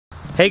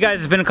Hey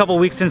guys, it's been a couple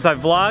weeks since I've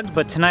vlogged,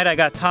 but tonight I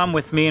got Tom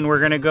with me and we're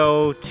gonna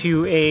go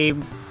to a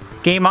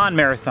Game On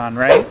marathon,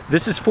 right?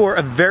 This is for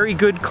a very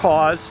good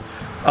cause.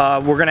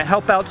 We're gonna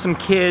help out some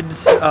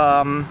kids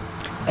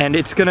and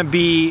it's gonna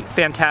be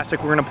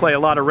fantastic. We're gonna play a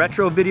lot of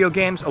retro video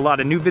games, a lot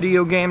of new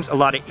video games, a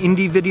lot of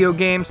indie video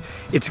games.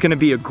 It's gonna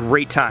be a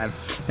great time.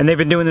 And they've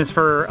been doing this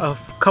for a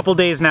couple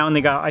days now and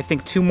they got, I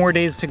think, 2 more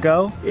days to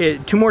go.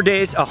 2 more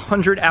days,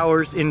 100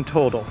 hours in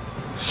total.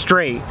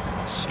 Straight.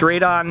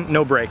 Straight on,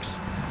 no breaks.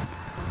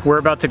 We're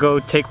about to go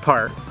take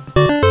part.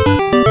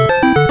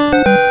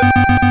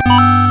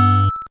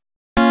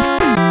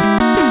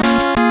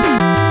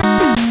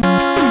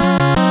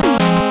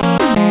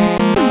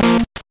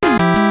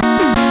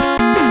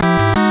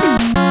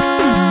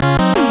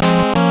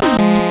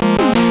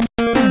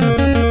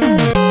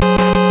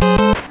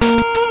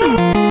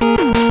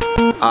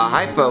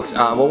 Hi folks,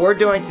 what we're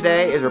doing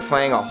today is we're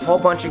playing a whole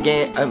bunch of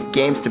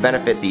games to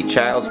benefit the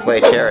Child's Play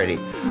charity.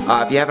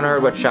 If you haven't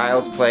heard what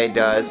Child's Play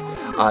does,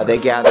 they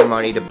gather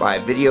money to buy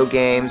video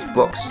games,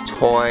 books,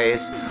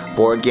 toys,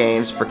 board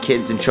games for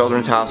kids in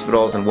children's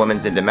hospitals and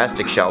women's and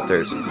domestic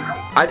shelters.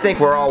 I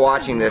think we're all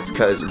watching this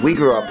because we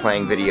grew up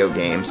playing video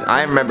games.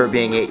 I remember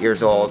being 8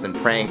 years old and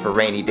praying for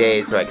rainy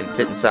days so I could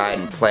sit inside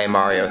and play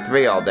Mario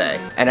 3 all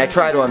day. And I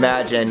try to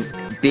imagine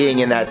being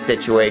in that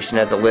situation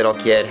as a little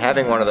kid,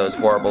 having one of those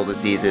horrible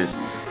diseases,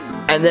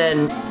 and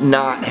then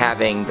not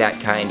having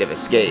that kind of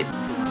escape.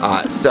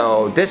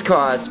 So this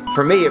cause,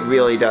 for me, it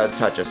really does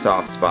touch a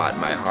soft spot in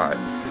my heart.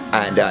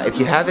 And if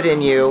you have it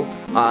in you,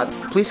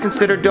 please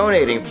consider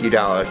donating a few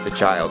dollars to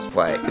Child's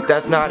Play. If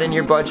that's not in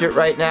your budget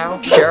right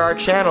now, share our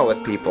channel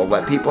with people.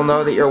 Let people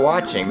know that you're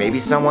watching. Maybe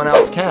someone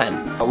else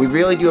can. We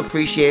really do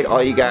appreciate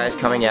all you guys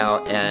coming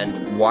out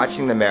and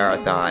watching the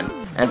marathon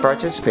and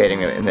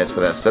participating in this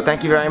with us. So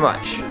thank you very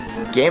much.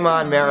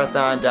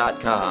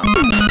 GameOnMarathon.com.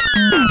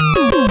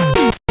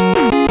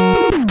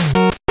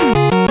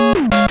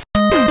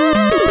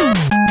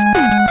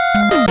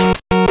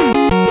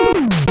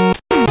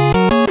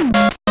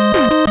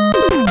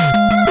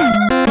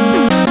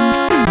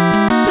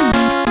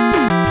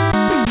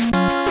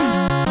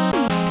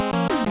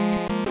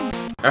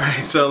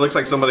 Alright, so it looks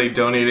like somebody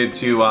donated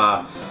to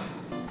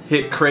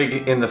hit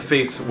Craig in the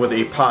face with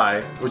a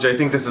pie, which I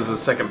think this is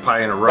his second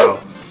pie in a row.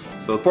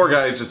 So the poor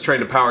guy is just trying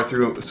to power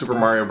through Super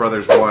Mario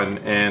Brothers 1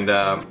 and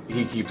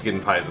he keeps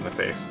getting pies in the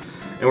face.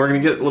 And we're going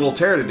to get little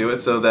Tara to do it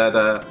so that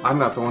I'm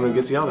not the one who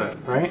gets yelled at,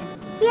 right?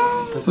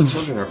 Yay! That's what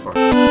children are for.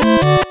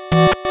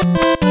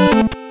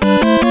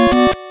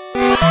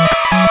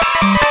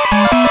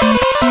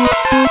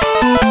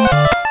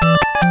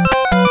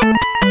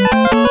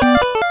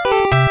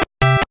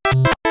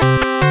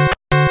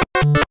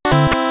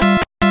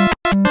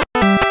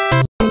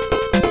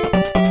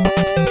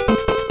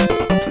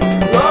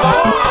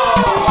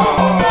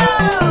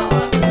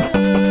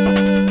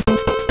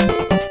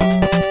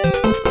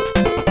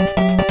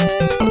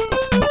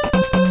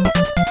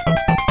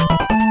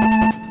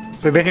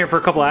 So we've been here for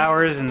a couple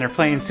hours and they're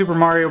playing Super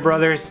Mario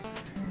Brothers.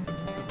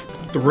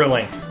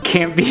 Thrilling.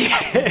 Can't beat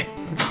it.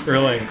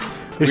 Thrilling.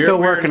 They're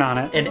still working on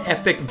it. An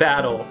epic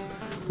battle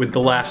with the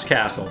last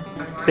castle.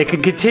 They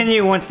could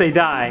continue once they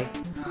die,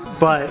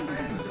 but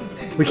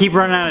we keep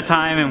running out of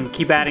time and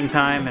keep adding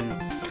time, and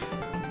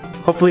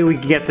hopefully we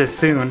can get this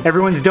soon.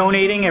 Everyone's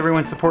donating,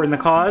 everyone's supporting the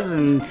cause,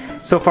 and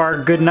so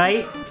far good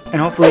night,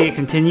 and hopefully it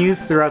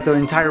continues throughout the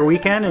entire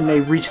weekend and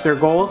they've reached their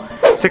goal,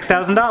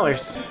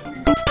 $6,000.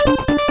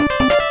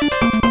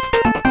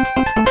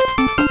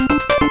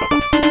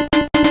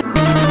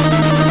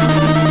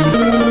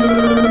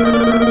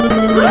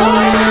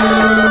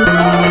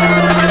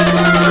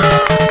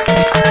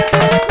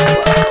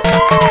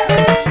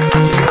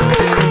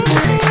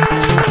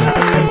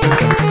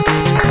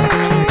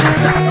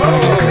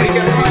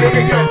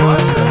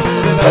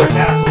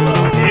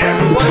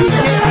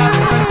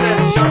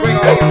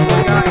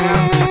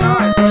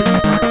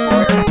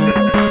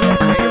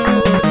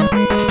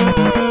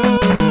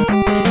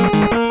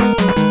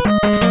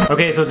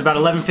 Okay, so it's about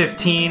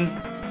 11:15.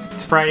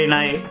 It's Friday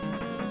night.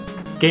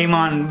 Game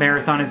On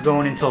Marathon is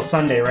going until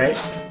Sunday, right?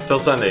 Till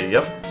Sunday,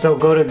 yep. So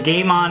go to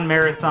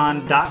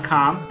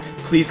GameOnMarathon.com.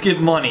 Please give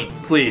money,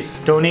 please.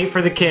 Donate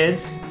for the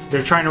kids.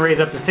 They're trying to raise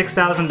up to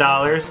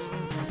 $6,000.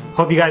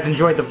 Hope you guys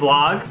enjoyed the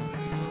vlog.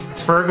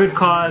 It's for a good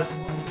cause.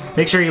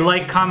 Make sure you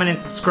like, comment, and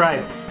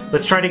subscribe.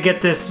 Let's try to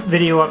get this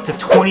video up to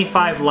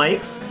 25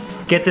 likes.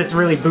 Get this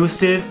really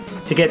boosted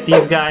to get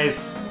these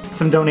guys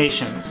some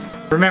donations.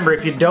 Remember,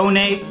 if you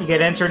donate, you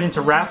get entered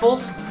into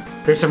raffles.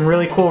 There's some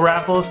really cool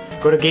raffles.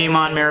 Go to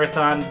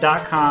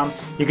GameOnMarathon.com.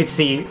 You can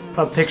see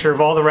a picture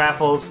of all the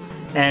raffles,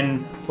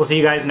 and we'll see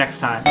you guys next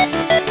time.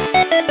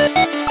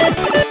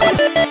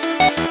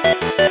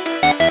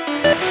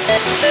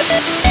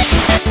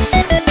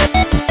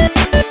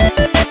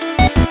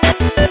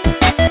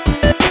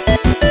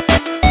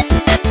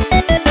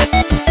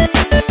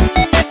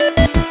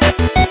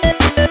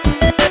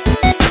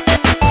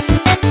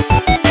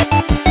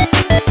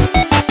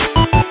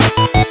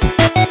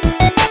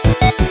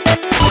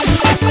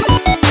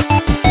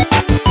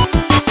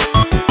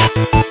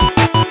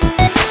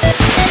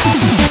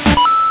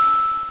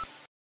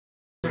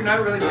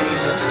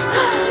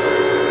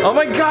 Oh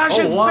my gosh,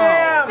 it's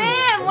Bam!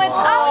 Bam, what's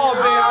up? Oh,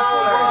 Bam,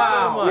 thank you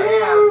so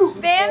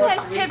much. Bam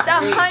has tipped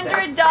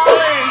 $100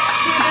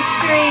 to the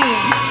stream.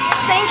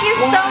 Thank you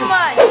so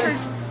much.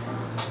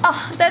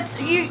 Oh, that's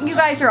you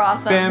guys are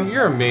awesome. Bam,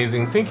 you're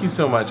amazing. Thank you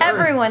so much.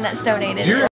 Everyone that's donated.